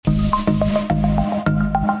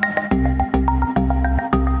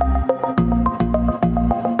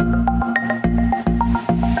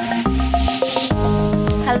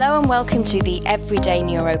welcome to the Everyday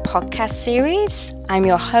Neuro podcast series. I'm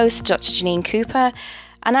your host, Dr. Janine Cooper,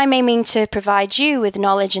 and I'm aiming to provide you with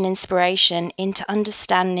knowledge and inspiration into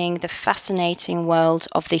understanding the fascinating world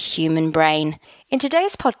of the human brain. In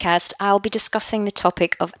today's podcast, I'll be discussing the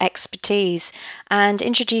topic of expertise and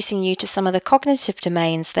introducing you to some of the cognitive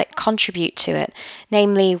domains that contribute to it,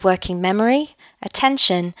 namely working memory,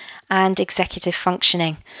 attention, and executive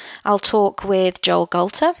functioning. I'll talk with Joel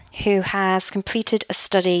Galter, who has completed a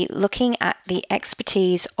study looking at the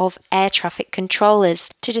expertise of air traffic controllers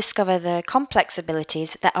to discover the complex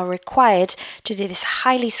abilities that are required to do this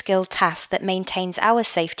highly skilled task that maintains our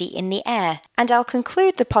safety in the air. And I'll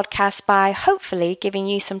conclude the podcast by hopefully giving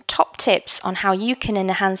you some top tips on how you can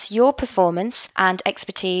enhance your performance and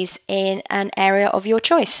expertise in an area of your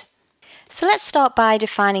choice. So let's start by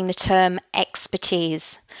defining the term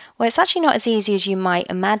expertise. Well, it's actually not as easy as you might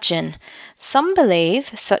imagine. Some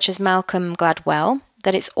believe, such as Malcolm Gladwell,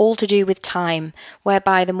 that it's all to do with time,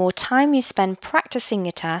 whereby the more time you spend practicing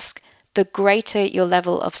your task, the greater your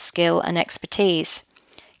level of skill and expertise.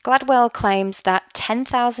 Gladwell claims that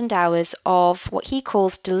 10,000 hours of what he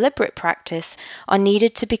calls deliberate practice are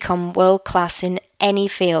needed to become world-class in any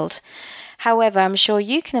field. However, I'm sure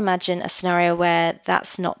you can imagine a scenario where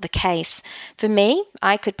that's not the case. For me,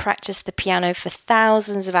 I could practice the piano for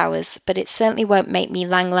thousands of hours, but it certainly won't make me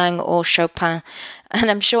Lang Lang or Chopin, and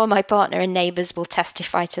I'm sure my partner and neighbours will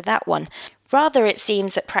testify to that one. Rather, it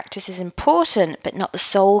seems that practice is important, but not the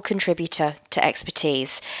sole contributor to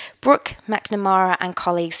expertise. Brooke McNamara and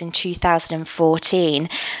colleagues in 2014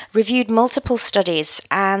 reviewed multiple studies,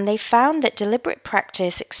 and they found that deliberate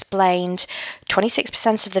practice explained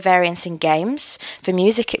 26% of the variance in games. For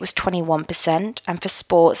music, it was 21%, and for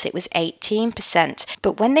sports, it was 18%.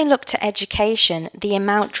 But when they looked at education, the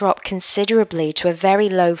amount dropped considerably to a very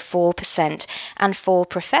low 4%, and for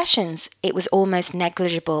professions, it was almost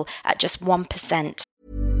negligible at just 1%.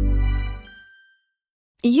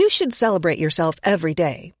 You should celebrate yourself every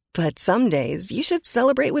day, but some days you should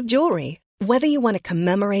celebrate with jewelry. Whether you want to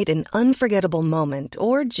commemorate an unforgettable moment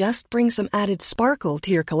or just bring some added sparkle to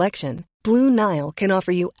your collection, Blue Nile can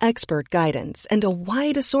offer you expert guidance and a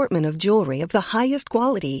wide assortment of jewelry of the highest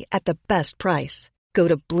quality at the best price. Go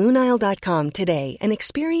to BlueNile.com today and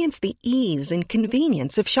experience the ease and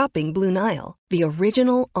convenience of shopping Blue Nile, the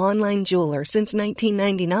original online jeweler since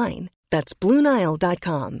 1999. That's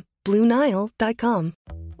BlueNile.com. BlueNile.com.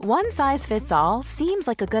 One size fits all seems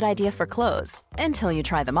like a good idea for clothes until you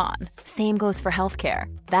try them on. Same goes for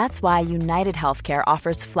healthcare. That's why United Healthcare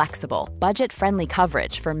offers flexible, budget-friendly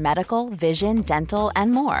coverage for medical, vision, dental,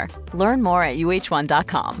 and more. Learn more at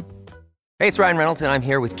UH1.com. Hey, it's Ryan Reynolds, and I'm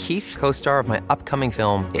here with Keith, co-star of my upcoming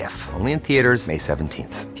film, If, only in theaters May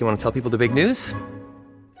 17th. Do you want to tell people the big news?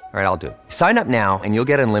 All right, I'll do it. Sign up now and you'll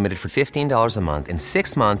get unlimited for $15 a month and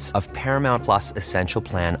 6 months of Paramount Plus Essential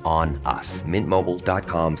Plan on us.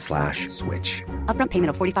 MintMobile.com/switch. Upfront payment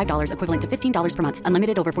of $45 equivalent to $15 per month.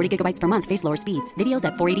 Unlimited over 40 gigabytes per month. Face lower speeds. Videos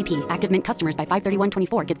at 480p. Active Mint customers by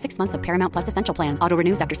 531.24 get 6 months of Paramount Plus Essential Plan. Auto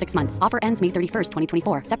renews after 6 months. Offer ends May 31st,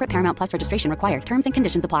 2024. Separate Paramount Plus registration required. Terms and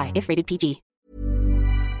conditions apply if rated PG.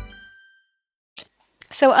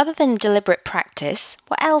 So other than deliberate practice,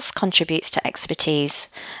 what else contributes to expertise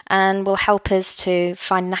and will help us to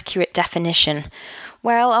find an accurate definition?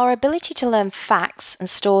 Well, our ability to learn facts and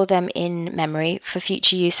store them in memory for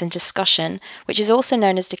future use and discussion, which is also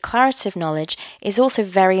known as declarative knowledge, is also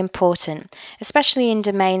very important, especially in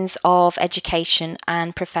domains of education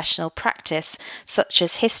and professional practice, such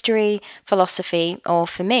as history, philosophy, or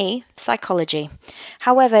for me, psychology.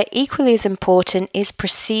 However, equally as important is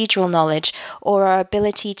procedural knowledge, or our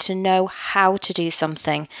ability to know how to do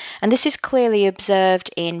something, and this is clearly observed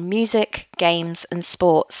in music, games, and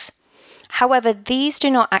sports. However, these do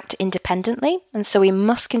not act independently, and so we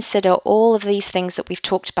must consider all of these things that we've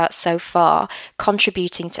talked about so far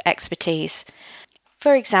contributing to expertise.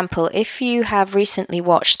 For example, if you have recently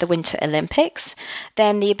watched the Winter Olympics,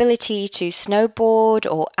 then the ability to snowboard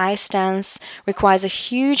or ice dance requires a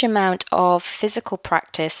huge amount of physical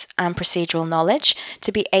practice and procedural knowledge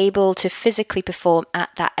to be able to physically perform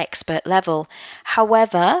at that expert level.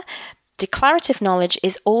 However, declarative knowledge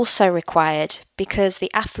is also required because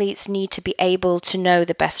the athletes need to be able to know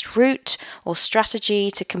the best route or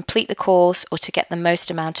strategy to complete the course or to get the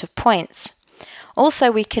most amount of points.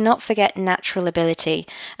 Also, we cannot forget natural ability,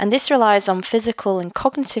 and this relies on physical and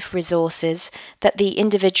cognitive resources that the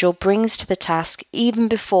individual brings to the task even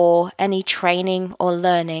before any training or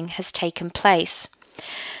learning has taken place.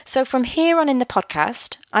 So from here on in the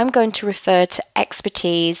podcast, I'm going to refer to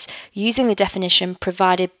expertise using the definition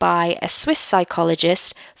provided by a Swiss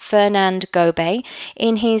psychologist, Fernand Gobet,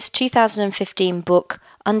 in his 2015 book,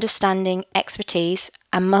 Understanding Expertise,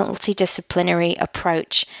 a Multidisciplinary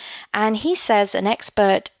Approach. And he says an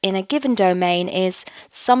expert in a given domain is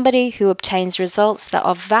somebody who obtains results that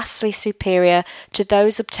are vastly superior to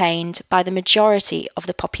those obtained by the majority of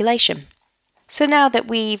the population. So now that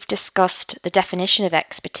we've discussed the definition of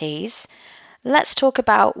expertise, let's talk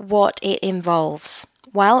about what it involves.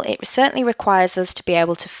 Well, it certainly requires us to be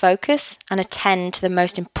able to focus and attend to the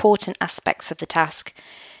most important aspects of the task.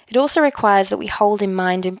 It also requires that we hold in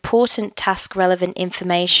mind important task-relevant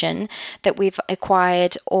information that we've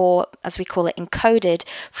acquired, or as we call it, encoded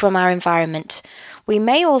from our environment. We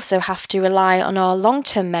may also have to rely on our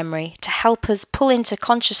long-term memory to help us pull into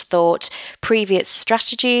conscious thought previous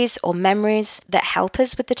strategies or memories that help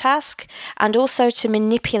us with the task, and also to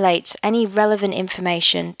manipulate any relevant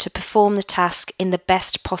information to perform the task in the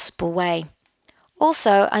best possible way.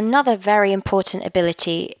 Also, another very important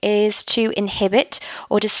ability is to inhibit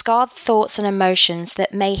or discard thoughts and emotions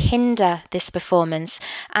that may hinder this performance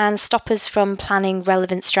and stop us from planning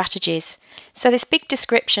relevant strategies. So this big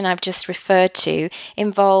description I've just referred to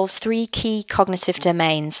involves 3 key cognitive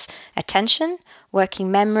domains: attention,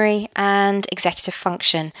 working memory, and executive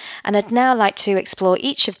function. And I'd now like to explore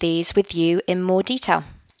each of these with you in more detail.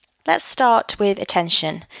 Let's start with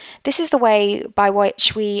attention. This is the way by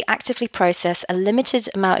which we actively process a limited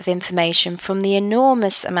amount of information from the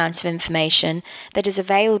enormous amount of information that is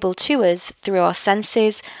available to us through our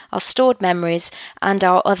senses, our stored memories, and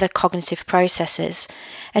our other cognitive processes.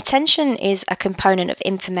 Attention is a component of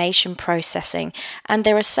information processing, and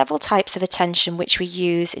there are several types of attention which we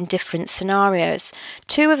use in different scenarios.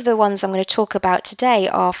 2 of the ones I'm going to talk about today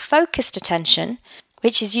are focused attention,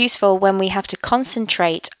 which is useful when we have to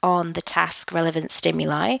concentrate on the task-relevant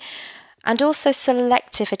stimuli, and also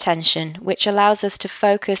selective attention, which allows us to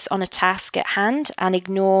focus on a task at hand and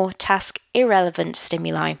ignore task-irrelevant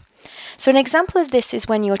stimuli. So an example of this is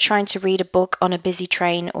when you're trying to read a book on a busy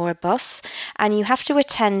train or a bus, and you have to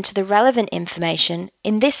attend to the relevant information.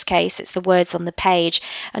 In this case, it's the words on the page,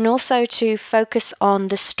 and also to focus on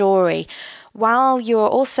the story, while you're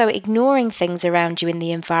also ignoring things around you in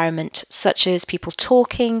the environment, such as people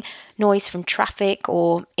talking, noise from traffic,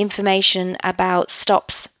 or information about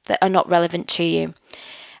stops that are not relevant to you.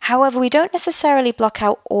 However, we don't necessarily block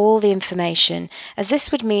out all the information, as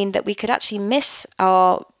this would mean that we could actually miss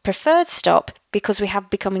our preferred stop because we have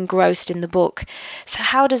become engrossed in the book. So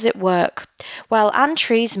how does it work? Well, Anne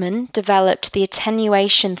Treisman developed the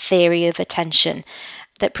attenuation theory of attention,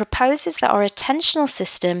 that proposes that our attentional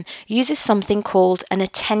system uses something called an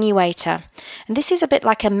attenuator. And this is a bit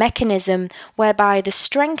like a mechanism whereby the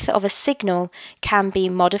strength of a signal can be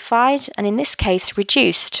modified, and in this case,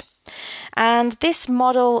 reduced. And this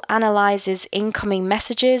model analyzes incoming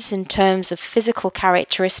messages in terms of physical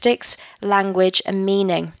characteristics, language, and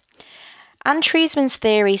meaning. Anne Treisman's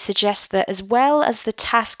theory suggests that as well as the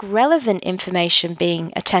task-relevant information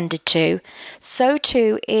being attended to, so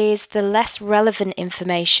too is the less relevant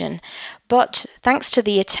information. But thanks to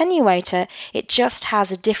the attenuator, it just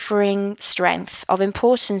has a differing strength of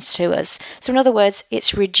importance to us. So in other words,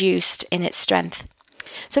 it's reduced in its strength.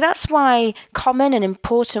 So that's why common and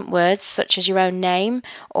important words such as your own name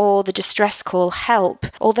or the distress call help,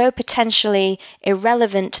 although potentially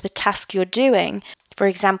irrelevant to the task you're doing, for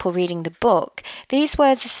example, reading the book, these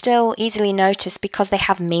words are still easily noticed because they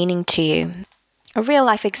have meaning to you. A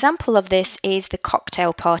real-life example of this is the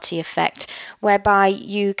cocktail party effect, whereby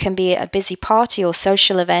you can be at a busy party or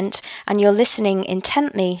social event and you're listening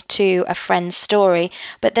intently to a friend's story,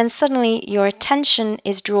 but then suddenly your attention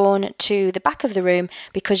is drawn to the back of the room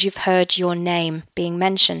because you've heard your name being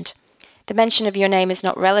mentioned. The mention of your name is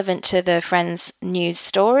not relevant to the friend's news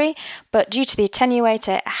story, but due to the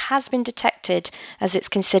attenuator, it has been detected as it's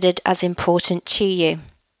considered as important to you.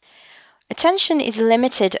 Attention is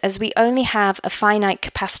limited as we only have a finite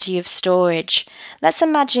capacity of storage. Let's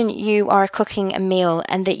imagine you are cooking a meal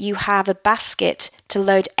and that you have a basket to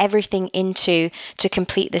load everything into to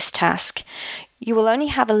complete this task. You will only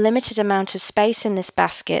have a limited amount of space in this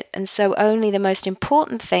basket, and so only the most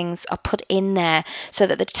important things are put in there so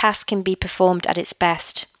that the task can be performed at its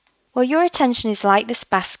best. Well, your attention is like this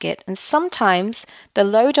basket, and sometimes the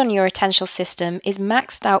load on your attentional system is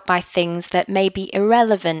maxed out by things that may be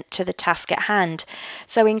irrelevant to the task at hand.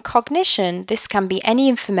 So in cognition, this can be any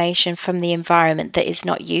information from the environment that is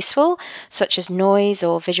not useful, such as noise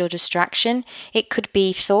or visual distraction. It could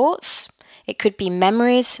be thoughts. It could be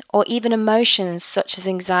memories or even emotions such as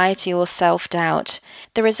anxiety or self-doubt.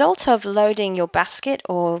 The result of loading your basket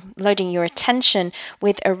or loading your attention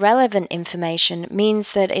with irrelevant information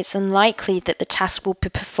means that it's unlikely that the task will be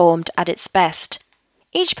performed at its best.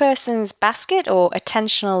 Each person's basket or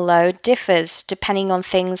attentional load differs depending on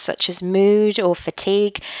things such as mood or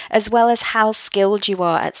fatigue, as well as how skilled you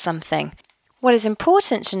are at something. What is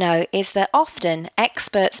important to know is that often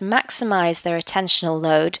experts maximize their attentional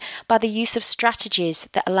load by the use of strategies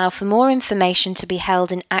that allow for more information to be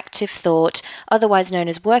held in active thought, otherwise known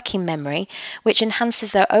as working memory, which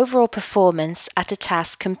enhances their overall performance at a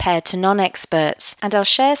task compared to non-experts. And I'll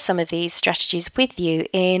share some of these strategies with you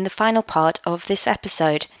in the final part of this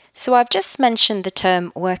episode. So I've just mentioned the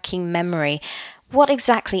term working memory. What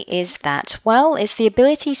exactly is that? Well, it's the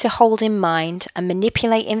ability to hold in mind and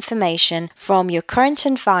manipulate information from your current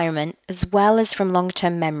environment as well as from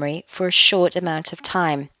long-term memory for a short amount of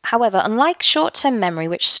time. However, unlike short-term memory,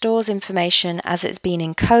 which stores information as it's been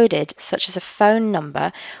encoded, such as a phone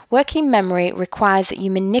number, working memory requires that you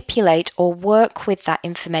manipulate or work with that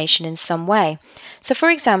information in some way. So for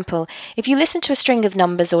example, if you listen to a string of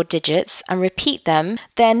numbers or digits and repeat them,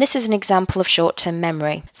 then this is an example of short-term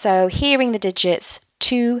memory. So hearing the digits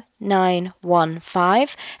 2915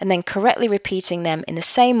 and then correctly repeating them in the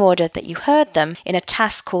same order that you heard them in a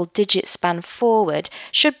task called digit span forward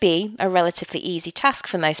should be a relatively easy task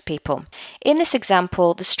for most people. In this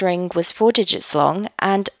example, the string was 4 digits long,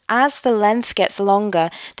 and as the length gets longer,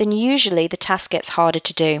 then usually the task gets harder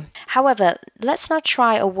to do. However, let's now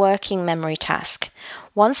try a working memory task.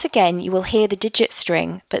 Once again, you will hear the digit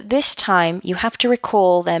string, but this time you have to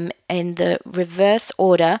recall them in the reverse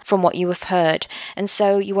order from what you have heard. And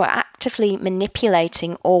so you are actively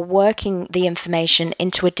manipulating or working the information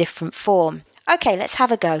into a different form. Okay, let's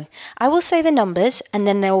have a go. I will say the numbers and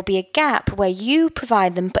then there will be a gap where you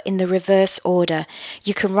provide them but in the reverse order.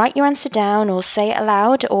 You can write your answer down or say it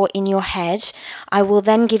aloud or in your head. I will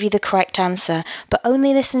then give you the correct answer, but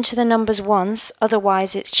only listen to the numbers once,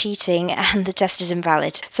 otherwise it's cheating and the test is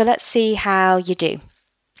invalid. So let's see how you do.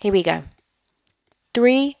 Here we go.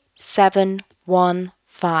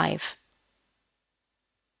 3715.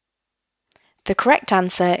 The correct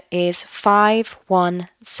answer is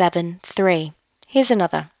 5173. Here's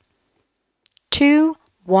another.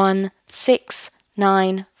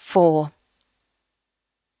 21694.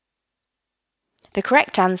 The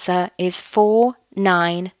correct answer is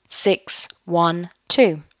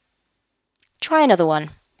 49612. Try another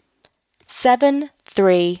one.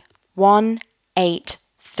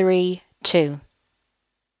 731832.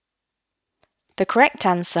 The correct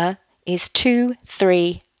answer is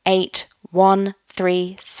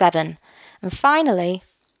 238137. And finally,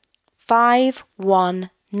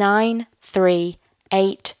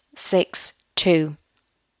 5193862.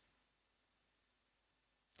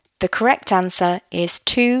 The correct answer is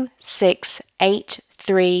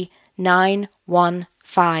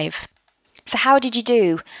 26839115. So how did you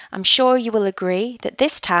do? I'm sure you will agree that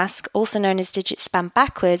this task, also known as digit span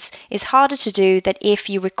backwards, is harder to do than if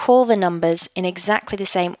you recall the numbers in exactly the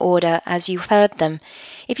same order as you heard them.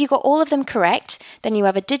 If you got all of them correct, then you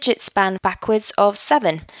have a digit span backwards of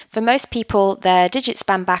 7. For most people, their digit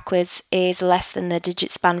span backwards is less than the digit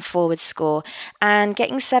span forward score, and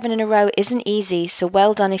getting 7 in a row isn't easy, so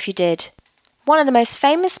well done if you did. One of the most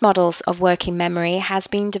famous models of working memory has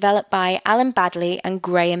been developed by Alan Baddeley and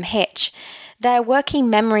Graham Hitch. Their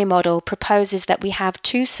working memory model proposes that we have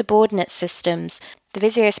two subordinate systems, the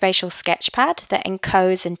visuospatial sketchpad that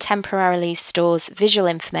encodes and temporarily stores visual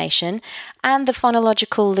information, and the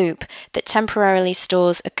phonological loop that temporarily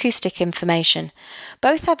stores acoustic information.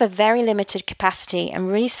 Both have a very limited capacity,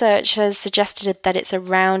 and research has suggested that it's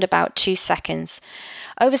around about 2 seconds.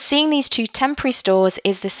 Overseeing these two temporary stores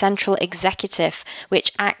is the central executive,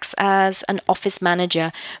 which acts as an office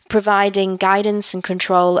manager, providing guidance and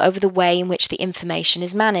control over the way in which the information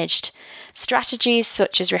is managed. Strategies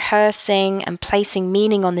such as rehearsing and placing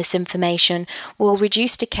meaning on this information will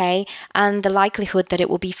reduce decay and the likelihood that it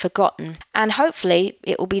will be forgotten, and hopefully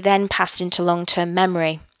it will be then passed into long-term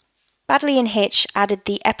memory. Baddeley and Hitch added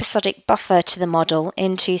the episodic buffer to the model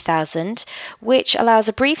in 2000, which allows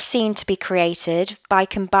a brief scene to be created by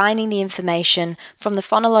combining the information from the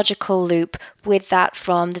phonological loop with that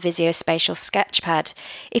from the visuospatial sketchpad.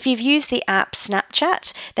 If you've used the app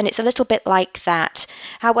Snapchat, then it's a little bit like that.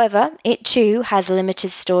 However, it too has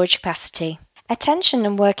limited storage capacity. Attention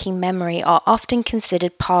and working memory are often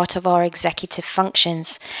considered part of our executive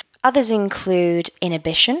functions. Others include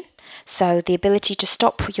inhibition, so the ability to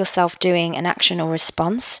stop yourself doing an action or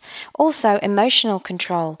response. Also, emotional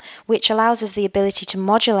control, which allows us the ability to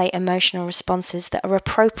modulate emotional responses that are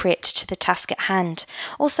appropriate to the task at hand.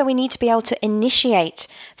 Also, we need to be able to initiate,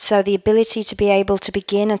 so the ability to be able to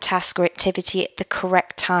begin a task or activity at the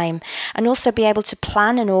correct time, and also be able to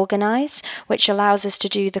plan and organize, which allows us to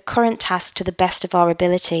do the current task to the best of our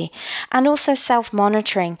ability. And also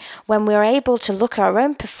self-monitoring, when we're able to look at our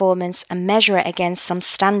own performance and measure it against some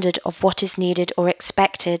standard of what is needed or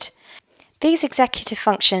expected. These executive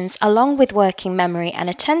functions, along with working memory and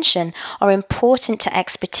attention, are important to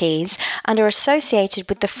expertise and are associated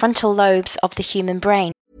with the frontal lobes of the human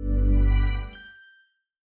brain.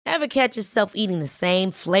 Ever catch yourself eating the same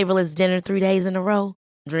flavorless dinner 3 days in a row?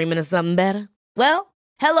 Dreaming of something better? Well,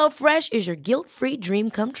 HelloFresh is your guilt-free dream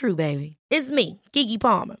come true, baby. It's me, Keke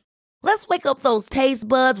Palmer. Let's wake up those taste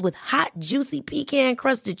buds with hot, juicy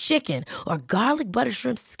pecan-crusted chicken or garlic butter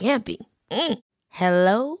shrimp scampi.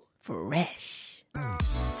 Hello Fresh.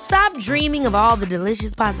 Stop dreaming of all the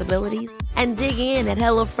delicious possibilities and dig in at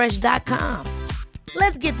HelloFresh.com.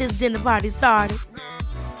 Let's get this dinner party started.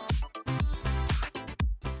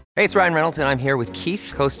 Hey, it's Ryan Reynolds, and I'm here with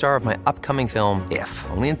Keith, co-star of my upcoming film, If,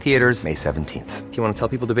 only in theaters May 17th. Do you want to tell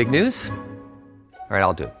people the big news? All right,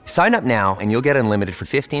 I'll do it. Sign up now and you'll get unlimited for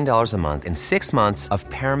 $15 a month and 6 months of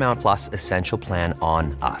Paramount Plus Essential Plan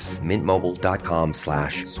on us.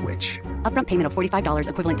 MintMobile.com/switch. Upfront payment of $45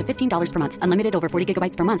 equivalent to $15 per month. Unlimited over 40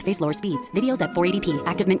 gigabytes per month. Face lower speeds. Videos at 480p.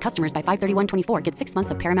 Active Mint customers by 531.24 get 6 months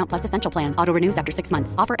of Paramount Plus Essential Plan. Auto renews after 6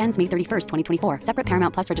 months. Offer ends May 31st, 2024. Separate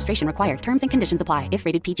Paramount Plus registration required. Terms and conditions apply if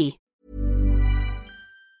rated PG.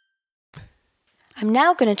 I'm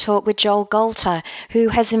now going to talk with Joel Galter, who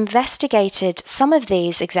has investigated some of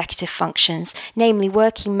these executive functions, namely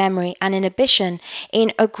working memory and inhibition,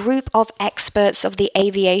 in a group of experts of the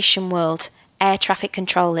aviation world, air traffic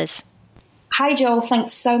controllers. Hi Joel,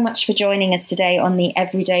 thanks so much for joining us today on the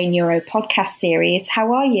Everyday Neuro podcast series.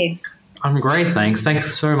 How are you? I'm great, thanks.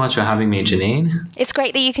 Thanks so much for having me, Janine. It's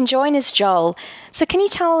great that you can join us, Joel. So can you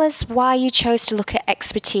tell us why you chose to look at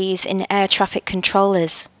expertise in air traffic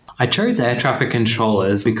controllers? I chose air traffic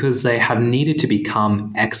controllers because they have needed to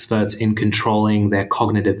become experts in controlling their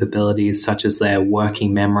cognitive abilities, such as their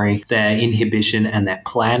working memory, their inhibition, and their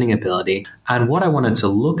planning ability. And what I wanted to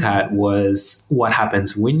look at was what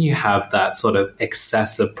happens when you have that sort of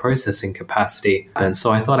excessive processing capacity. And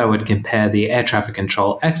so I thought I would compare the air traffic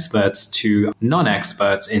control experts to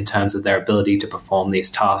non-experts in terms of their ability to perform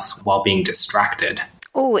these tasks while being distracted.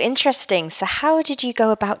 Oh, interesting. So how did you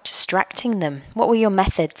go about distracting them? What were your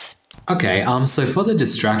methods? Okay, so for the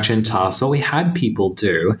distraction task, what we had people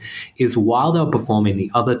do is while they were performing the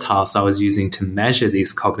other tasks I was using to measure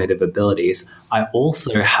these cognitive abilities, I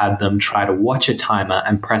also had them try to watch a timer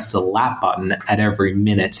and press the lap button at every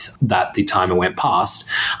minute that the timer went past.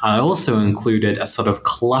 I also included a sort of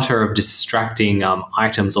clutter of distracting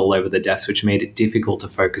items all over the desk, which made it difficult to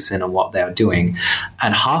focus in on what they were doing.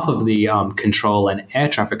 And half of the control and air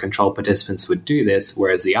traffic control participants would do this,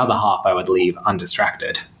 whereas the other half I would leave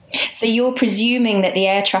undistracted. So you're presuming that the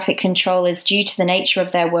air traffic controllers, due to the nature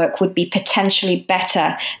of their work, would be potentially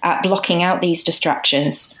better at blocking out these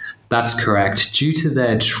distractions? That's correct. Due to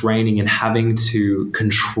their training and having to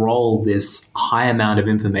control this high amount of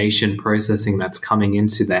information processing that's coming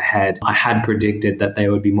into their head, I had predicted that they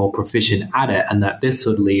would be more proficient at it and that this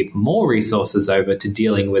would leave more resources over to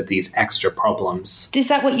dealing with these extra problems. Is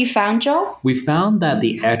that what you found, Joel? We found that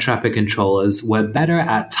the air traffic controllers were better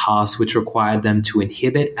at tasks which required them to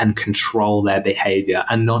inhibit and control their behavior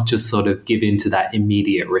and not just sort of give in to that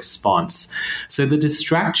immediate response. So the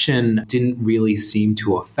distraction didn't really seem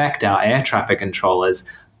to affect our air traffic controllers,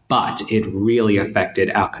 but it really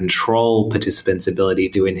affected our control participants' ability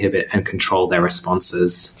to inhibit and control their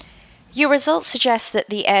responses. Your results suggest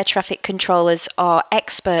that the air traffic controllers are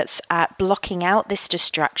experts at blocking out this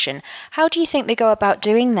distraction. How do you think they go about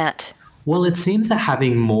doing that? Well, it seems that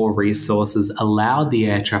having more resources allowed the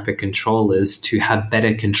air traffic controllers to have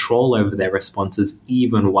better control over their responses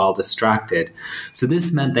even while distracted. So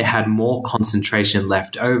this meant they had more concentration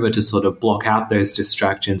left over to sort of block out those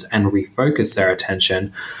distractions and refocus their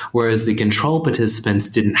attention, whereas the control participants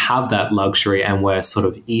didn't have that luxury and were sort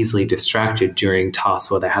of easily distracted during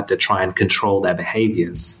tasks where they had to try and control their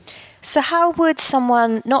behaviors. So how would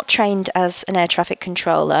someone not trained as an air traffic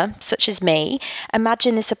controller, such as me,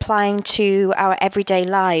 imagine this applying to our everyday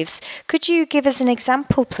lives? Could you give us an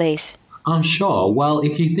example, please? Sure. Well,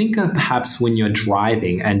 if you think of perhaps when you're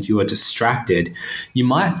driving and you are distracted, you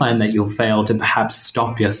might find that you'll fail to perhaps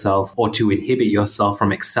stop yourself or to inhibit yourself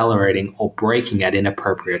from accelerating or braking at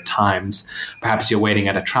inappropriate times. Perhaps you're waiting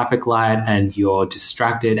at a traffic light and you're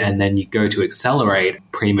distracted and then you go to accelerate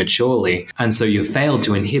prematurely. And so you fail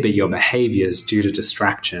to inhibit your behaviors due to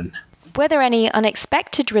distraction. Were there any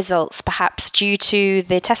unexpected results, perhaps due to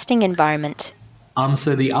the testing environment?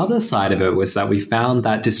 So the other side of it was that we found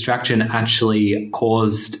that distraction actually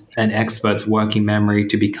caused an expert's working memory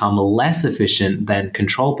to become less efficient than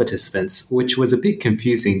control participants, which was a bit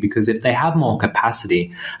confusing because if they have more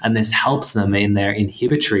capacity and this helps them in their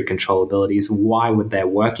inhibitory control abilities, why would their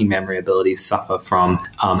working memory abilities suffer from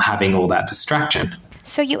having all that distraction?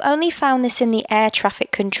 So you only found this in the air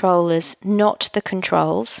traffic controllers, not the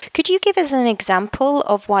controls. Could you give us an example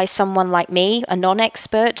of why someone like me, a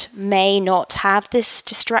non-expert, may not have this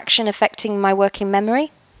distraction affecting my working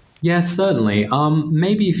memory? Yes, certainly.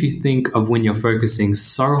 Maybe if you think of when you're focusing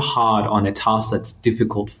so hard on a task that's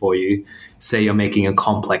difficult for you, say you're making a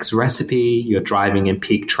complex recipe, you're driving in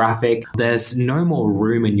peak traffic, there's no more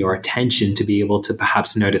room in your attention to be able to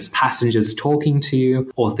perhaps notice passengers talking to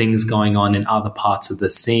you or things going on in other parts of the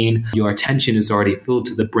scene. Your attention is already filled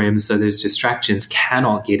to the brim, so those distractions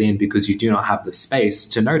cannot get in because you do not have the space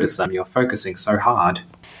to notice them. You're focusing so hard.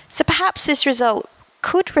 So perhaps this result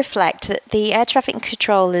could reflect that the air traffic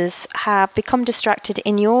controllers have become distracted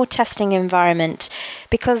in your testing environment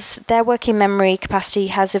because their working memory capacity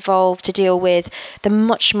has evolved to deal with the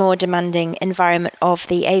much more demanding environment of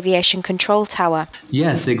the aviation control tower.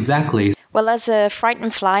 Yes, exactly. Well, as a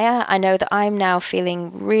frightened flyer, I know that I'm now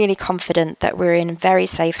feeling really confident that we're in very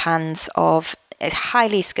safe hands of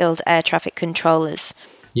highly skilled air traffic controllers.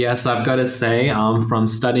 Yes, I've got to say, from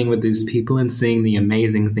studying with these people and seeing the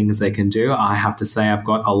amazing things they can do, I have to say I've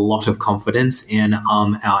got a lot of confidence in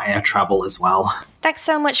our air travel as well. Thanks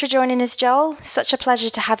so much for joining us, Joel. Such a pleasure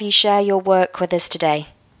to have you share your work with us today.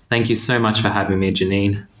 Thank you so much for having me,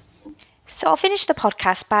 Janine. So I'll finish the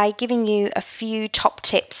podcast by giving you a few top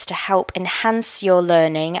tips to help enhance your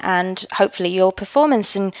learning and hopefully your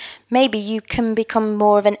performance, and maybe you can become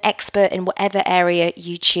more of an expert in whatever area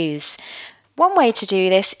you choose. One way to do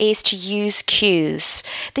this is to use cues.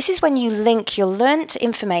 This is when you link your learnt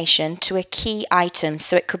information to a key item,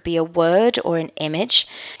 so it could be a word or an image.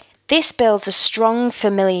 This builds a strong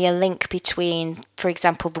familiar link between, for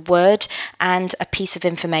example, the word and a piece of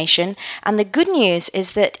information. And the good news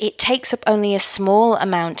is that it takes up only a small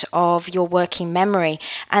amount of your working memory,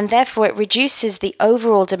 and therefore it reduces the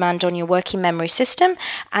overall demand on your working memory system,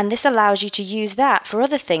 and this allows you to use that for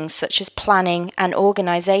other things such as planning and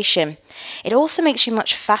organization. It also makes you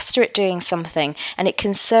much faster at doing something, and it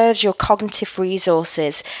conserves your cognitive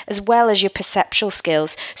resources as well as your perceptual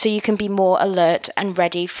skills, so you can be more alert and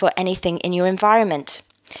ready for anything in your environment.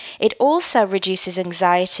 It also reduces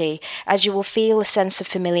anxiety, as you will feel a sense of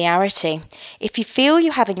familiarity. If you feel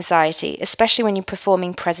you have anxiety, especially when you're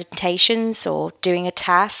performing presentations or doing a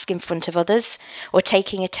task in front of others or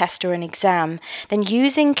taking a test or an exam, then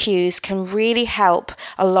using cues can really help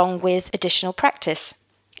along with additional practice.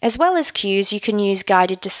 As well as cues, you can use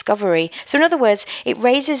guided discovery. So in other words, it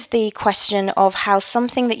raises the question of how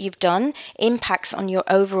something that you've done impacts on your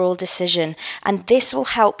overall decision. And this will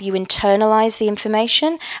help you internalize the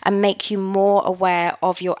information and make you more aware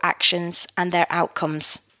of your actions and their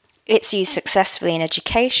outcomes. It's used successfully in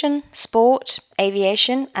education, sport,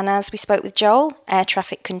 aviation, and as we spoke with Joel, air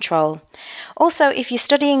traffic control. Also, if you're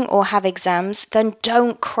studying or have exams, then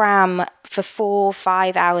don't cram for 4 or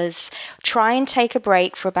 5 hours. Try and take a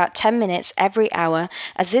break for about 10 minutes every hour,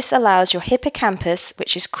 as this allows your hippocampus,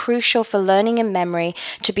 which is crucial for learning and memory,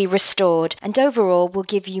 to be restored, and overall will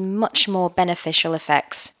give you much more beneficial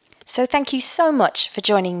effects. So thank you so much for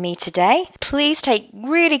joining me today. Please take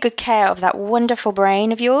really good care of that wonderful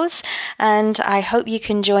brain of yours, and I hope you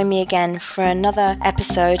can join me again for another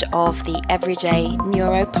episode of the Everyday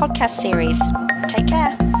Neuro podcast series. Take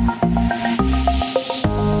care.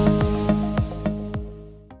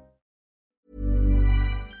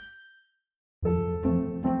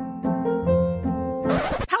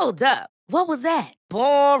 Hold up. What was that?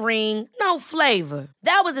 Boring. No flavor.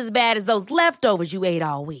 That was as bad as those leftovers you ate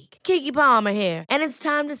all week. Keke Palmer here, and it's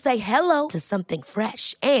time to say hello to something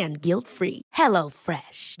fresh and guilt-free. Hello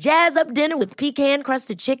Fresh. Jazz up dinner with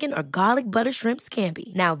pecan-crusted chicken or garlic butter shrimp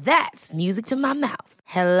scampi. Now that's music to my mouth.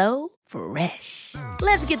 Hello Fresh.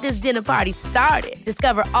 Let's get this dinner party started.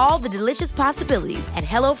 Discover all the delicious possibilities at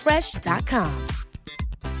HelloFresh.com.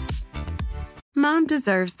 Mom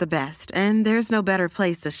deserves the best, and there's no better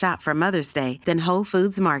place to shop for Mother's Day than Whole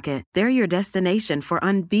Foods Market. They're your destination for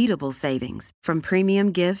unbeatable savings, from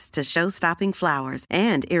premium gifts to show-stopping flowers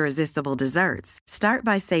and irresistible desserts. Start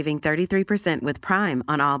by saving 33% with Prime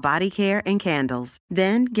on all body care and candles.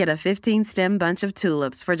 Then get a 15-stem bunch of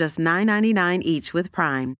tulips for just $9.99 each with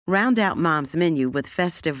Prime. Round out Mom's menu with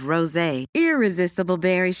festive rosé, irresistible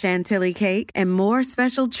berry chantilly cake, and more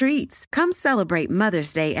special treats. Come celebrate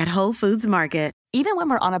Mother's Day at Whole Foods Market. Even when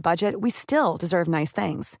we're on a budget, we still deserve nice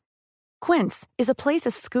things. Quince is a place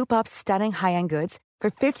to scoop up stunning high-end goods for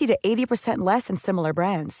 50 to 80% less than similar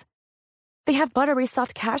brands. They have buttery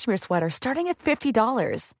soft cashmere sweaters starting at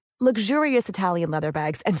 $50, luxurious Italian leather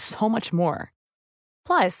bags, and so much more.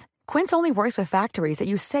 Plus, Quince only works with factories that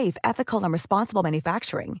use safe, ethical, and responsible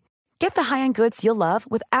manufacturing. Get the high-end goods you'll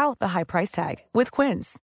love without the high price tag with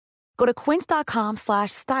Quince. Go to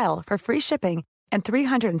quince.com/style for free shipping and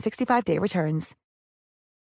 365-day returns.